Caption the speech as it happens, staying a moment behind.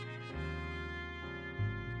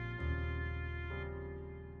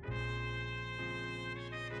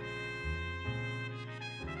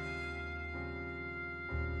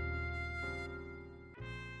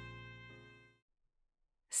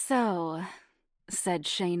"So," said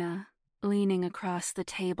Shayna, leaning across the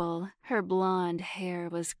table. Her blonde hair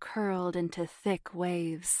was curled into thick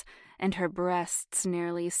waves, and her breasts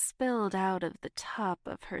nearly spilled out of the top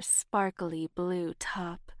of her sparkly blue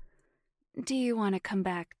top. "Do you want to come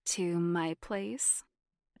back to my place?"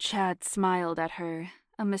 Chad smiled at her,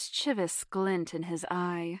 a mischievous glint in his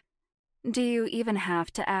eye. "Do you even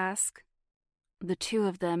have to ask?" The two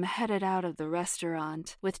of them headed out of the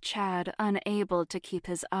restaurant, with Chad unable to keep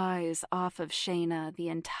his eyes off of Shayna the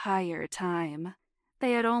entire time.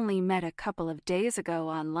 They had only met a couple of days ago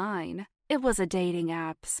online. It was a dating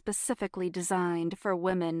app specifically designed for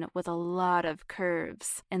women with a lot of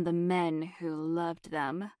curves and the men who loved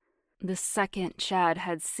them. The second Chad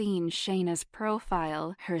had seen Shayna's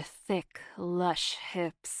profile, her thick, lush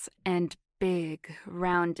hips and big,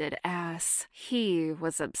 rounded ass, he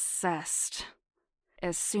was obsessed.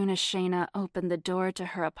 As soon as Shayna opened the door to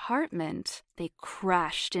her apartment, they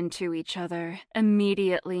crashed into each other,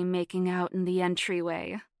 immediately making out in the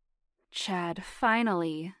entryway. Chad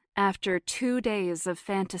finally, after 2 days of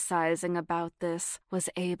fantasizing about this, was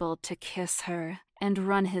able to kiss her and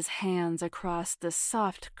run his hands across the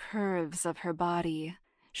soft curves of her body.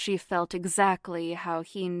 She felt exactly how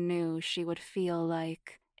he knew she would feel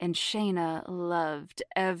like, and Shayna loved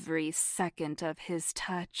every second of his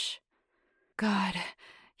touch. "God,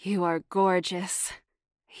 you are gorgeous,"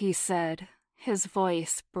 he said, his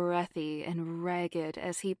voice breathy and ragged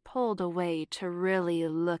as he pulled away to really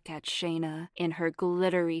look at Shayna in her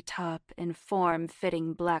glittery top and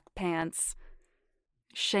form-fitting black pants.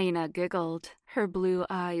 Shayna giggled, her blue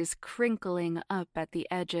eyes crinkling up at the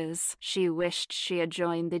edges. She wished she had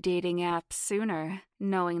joined the dating app sooner,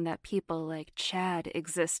 knowing that people like Chad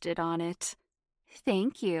existed on it.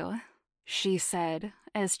 "Thank you," she said,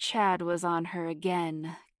 as Chad was on her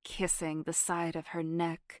again, kissing the side of her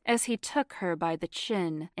neck as he took her by the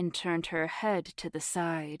chin and turned her head to the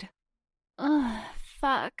side. "Ugh,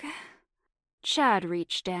 fuck." Chad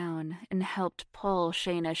reached down and helped pull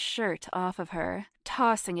Shayna's shirt off of her,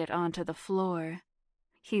 tossing it onto the floor.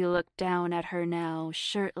 He looked down at her now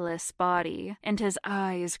shirtless body, and his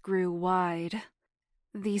eyes grew wide.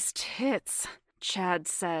 "These tits," Chad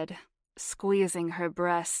said, squeezing her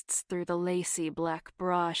breasts through the lacy black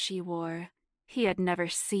bra she wore. He had never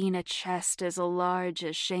seen a chest as large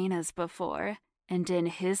as Shayna's before, and in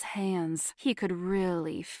his hands he could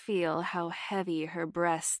really feel how heavy her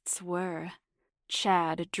breasts were.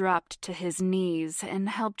 Chad dropped to his knees and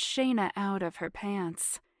helped Shayna out of her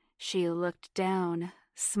pants. She looked down,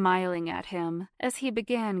 smiling at him as he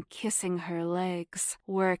began kissing her legs,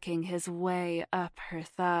 working his way up her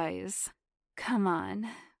thighs. "Come on,"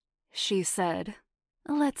 she said.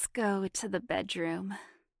 "Let's go to the bedroom."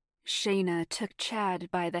 Shayna took Chad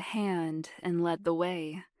by the hand and led the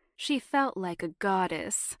way. She felt like a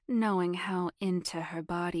goddess, knowing how into her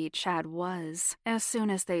body Chad was. As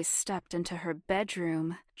soon as they stepped into her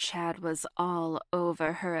bedroom, Chad was all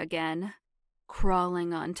over her again,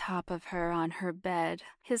 crawling on top of her on her bed,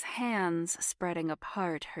 his hands spreading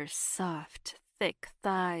apart her soft, thick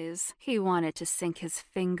thighs. He wanted to sink his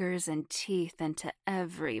fingers and teeth into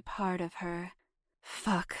every part of her.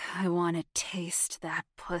 "Fuck, I want to taste that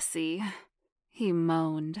pussy," he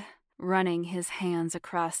moaned, running his hands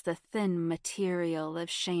across the thin material of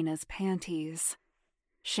Shayna's panties.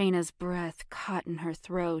 Shayna's breath caught in her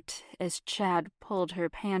throat as Chad pulled her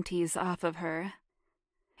panties off of her.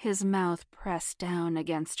 His mouth pressed down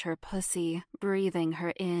against her pussy, breathing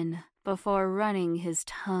her in, before running his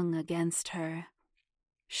tongue against her.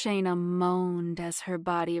 Shayna moaned as her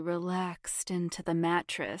body relaxed into the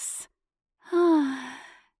mattress. "Ah,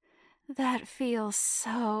 that feels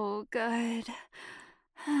so good."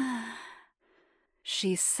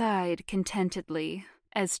 She sighed contentedly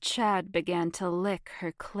as Chad began to lick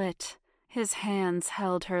her clit. His hands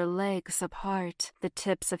held her legs apart, the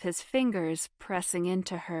tips of his fingers pressing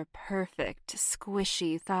into her perfect,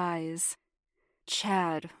 squishy thighs.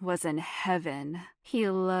 Chad was in heaven. He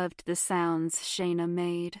loved the sounds Shayna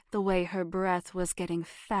made, the way her breath was getting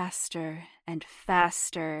faster and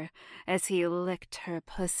faster as he licked her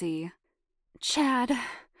pussy. "Chad,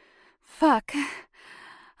 fuck.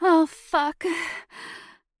 Oh, fuck."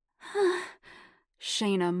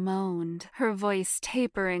 Shayna moaned, her voice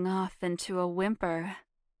tapering off into a whimper.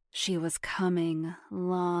 She was coming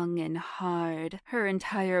long and hard, her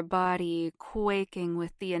entire body quaking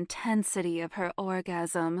with the intensity of her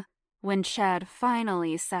orgasm. When Chad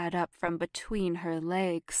finally sat up from between her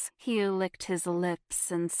legs, he licked his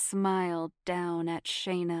lips and smiled down at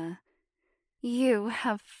Shayna. "You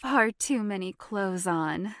have far too many clothes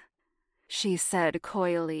on." she said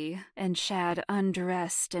coyly, and Chad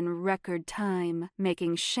undressed in record time,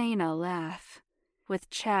 making Shayna laugh. With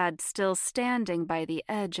Chad still standing by the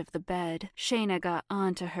edge of the bed, Shayna got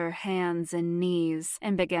onto her hands and knees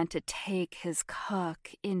and began to take his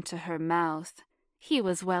cock into her mouth. He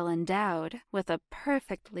was well endowed, with a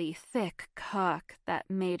perfectly thick cock that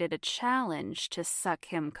made it a challenge to suck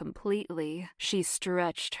him completely. She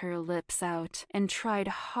stretched her lips out and tried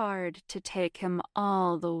hard to take him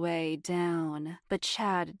all the way down, but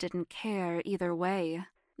Chad didn't care either way.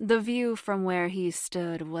 The view from where he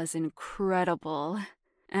stood was incredible.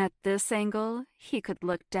 At this angle, he could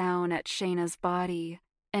look down at Shayna's body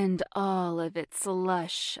and all of its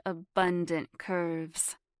lush, abundant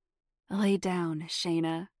curves. "Lay down,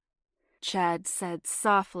 Shayna," Chad said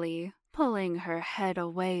softly, pulling her head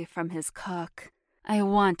away from his cock. "I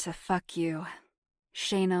want to fuck you."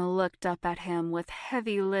 Shayna looked up at him with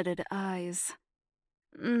heavy-lidded eyes.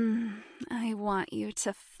 I want you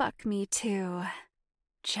to fuck me too."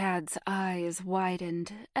 Chad's eyes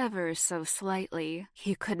widened ever so slightly.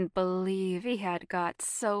 He couldn't believe he had got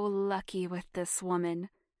so lucky with this woman.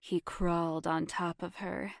 He crawled on top of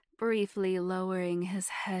her, briefly lowering his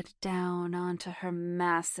head down onto her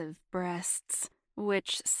massive breasts,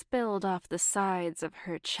 which spilled off the sides of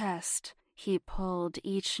her chest. He pulled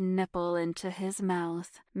each nipple into his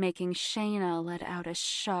mouth, making Shayna let out a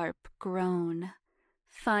sharp groan.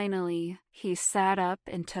 Finally, he sat up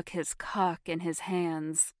and took his cock in his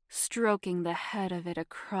hands, stroking the head of it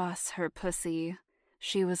across her pussy.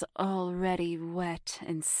 She was already wet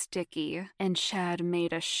and sticky, and Chad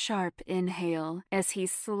made a sharp inhale as he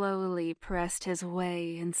slowly pressed his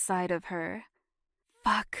way inside of her.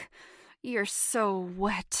 "Fuck, you're so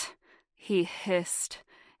wet," he hissed,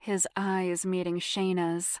 his eyes meeting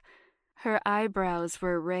Shayna's. Her eyebrows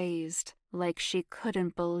were raised, like she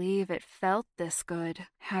couldn't believe it felt this good,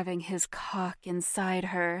 having his cock inside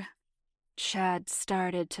her. Chad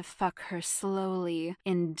started to fuck her slowly,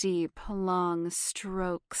 in deep, long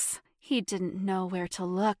strokes. He didn't know where to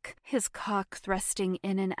look, his cock thrusting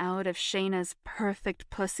in and out of Shayna's perfect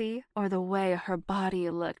pussy, or the way her body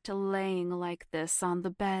looked laying like this on the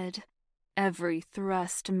bed. Every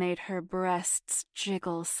thrust made her breasts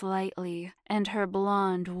jiggle slightly, and her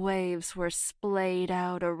blonde waves were splayed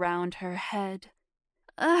out around her head.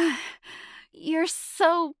 You're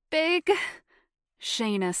so big,"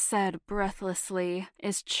 Shayna said breathlessly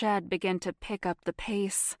as Chad began to pick up the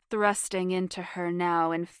pace, thrusting into her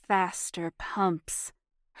now in faster pumps.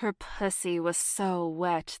 Her pussy was so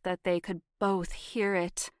wet that they could both hear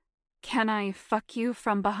it. "Can I fuck you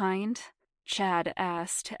from behind?" Chad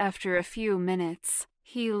asked after a few minutes.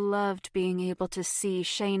 He loved being able to see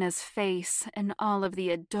Shayna's face and all of the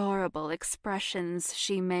adorable expressions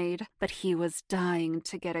she made, but he was dying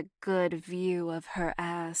to get a good view of her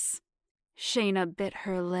ass. Shayna bit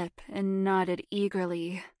her lip and nodded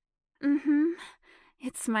eagerly.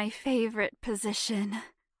 It's my favorite position."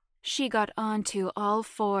 She got onto all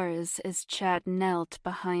fours as Chad knelt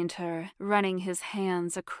behind her, running his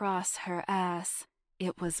hands across her ass.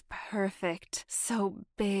 It was perfect, so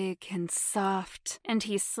big and soft, and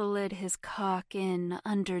he slid his cock in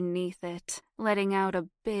underneath it, letting out a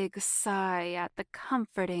big sigh at the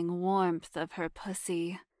comforting warmth of her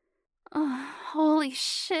pussy. "Oh, holy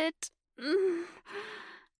shit."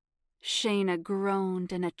 Shayna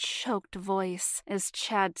groaned in a choked voice as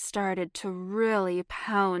Chad started to really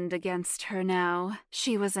pound against her now.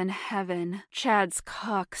 She was in heaven, Chad's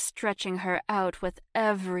cock stretching her out with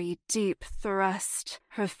every deep thrust.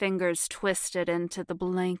 Her fingers twisted into the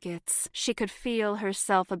blankets. She could feel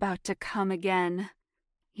herself about to come again.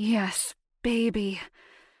 "Yes, baby,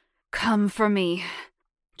 come for me."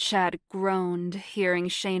 Chad groaned, hearing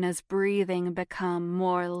Shayna's breathing become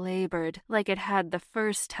more labored, like it had the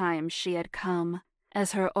first time she had come.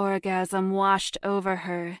 As her orgasm washed over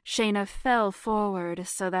her, Shayna fell forward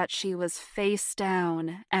so that she was face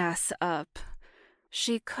down, ass up.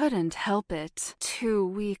 She couldn't help it, too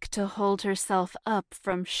weak to hold herself up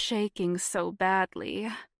from shaking so badly.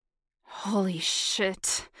 "Holy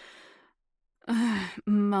shit,"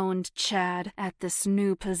 moaned Chad at this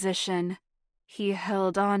new position. He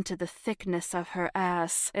held on to the thickness of her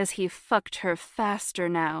ass as he fucked her faster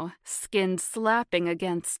now, skin slapping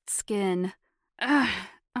against skin.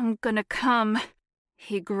 I'm gonna come,"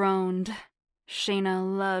 he groaned. Shayna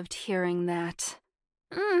loved hearing that.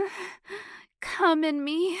 "Come in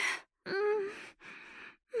me,"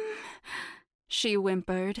 she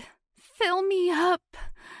whimpered. "Fill me up."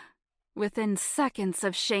 Within seconds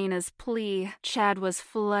of Shayna's plea, Chad was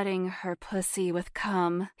flooding her pussy with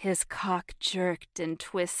cum. His cock jerked and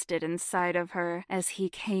twisted inside of her as he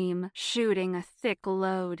came, shooting a thick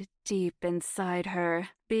load deep inside her.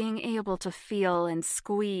 Being able to feel and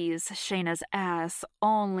squeeze Shayna's ass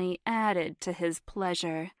only added to his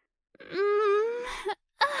pleasure.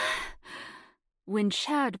 When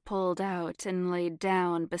Chad pulled out and laid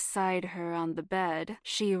down beside her on the bed,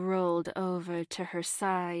 she rolled over to her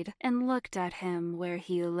side and looked at him where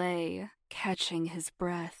he lay, catching his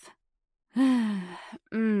breath.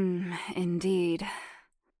 Indeed.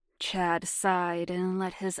 Chad sighed and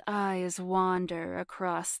let his eyes wander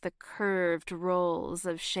across the curved rolls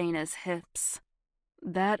of Shayna's hips.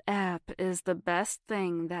 That app is the best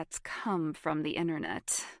thing that's come from the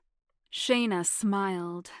internet. Shayna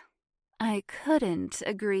smiled. I couldn't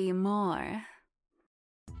agree more.